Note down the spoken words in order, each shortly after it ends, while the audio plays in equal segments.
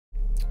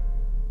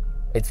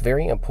It's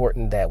very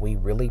important that we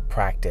really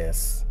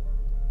practice,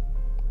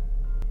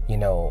 you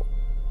know,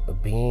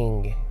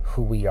 being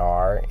who we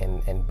are,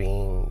 and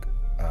being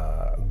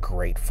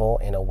grateful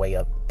in a way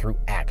of through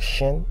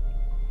action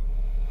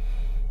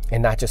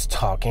and not just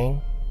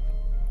talking,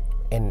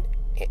 in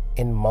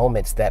in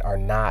moments that are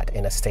not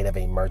in a state of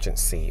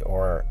emergency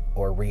or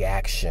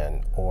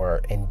reaction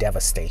or in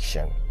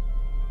devastation.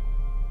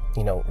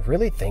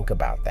 Really think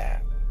about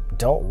that.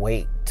 Don't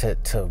wait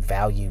to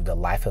value the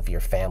life of your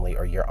family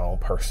or your own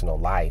personal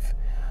life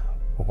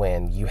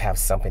when you have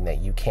something that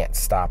you can't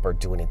stop or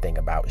do anything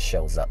about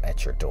shows up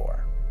at your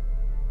door.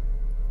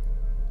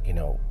 You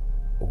know,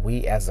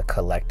 we as a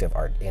collective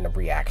are in a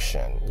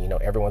reaction.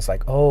 Everyone's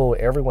like, oh,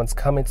 everyone's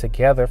coming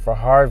together for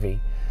Harvey.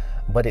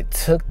 But it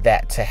took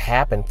that to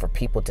happen for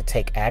people to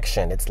take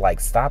action. It's like,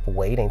 stop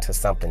waiting till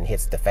something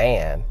hits the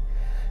fan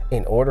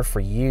in order for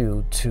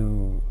you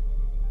to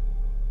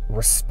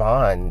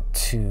respond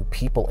to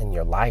people in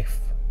your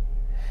life,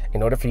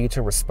 in order for you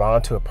to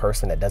respond to a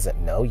person that doesn't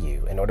know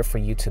you, in order for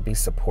you to be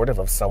supportive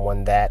of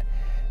someone that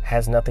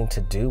has nothing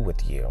to do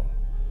with you.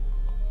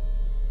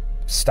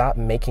 Stop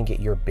making it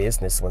your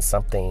business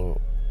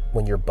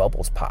when your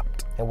bubbles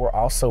popped. And we're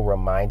also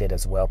reminded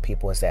as well,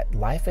 people, is that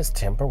life is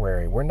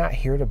temporary. We're not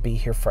here to be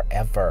here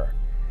forever.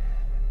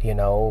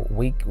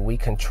 We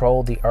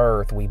control the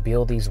earth, we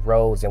build these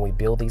roads and we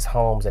build these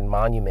homes and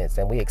monuments,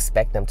 and we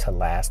expect them to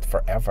last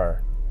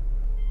forever.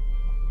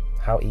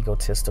 How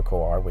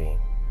egotistical are we?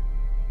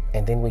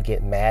 And then we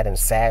get mad and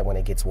sad when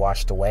it gets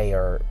washed away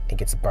or it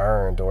gets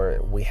burned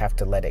or we have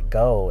to let it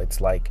go.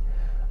 It's like,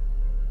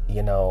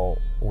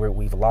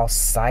 we've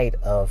lost sight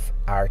of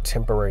our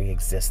temporary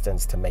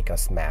existence to make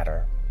us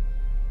matter.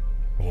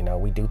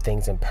 We do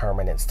things in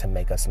permanence to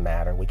make us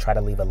matter. We try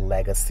to leave a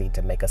legacy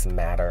to make us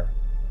matter.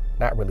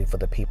 Not really for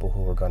the people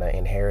who are going to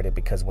inherit it,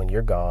 because when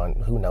you're gone,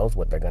 who knows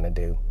what they're going to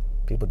do?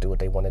 People do what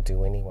they want to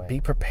do anyway. Be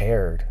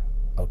prepared,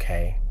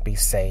 okay? Be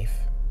safe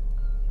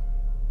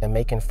and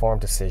make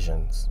informed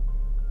decisions.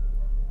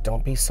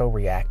 Don't be so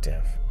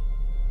reactive,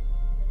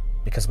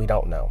 because we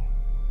don't know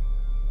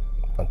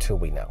until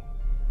we know.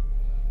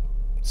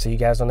 See you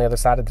guys on the other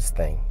side of this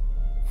thing.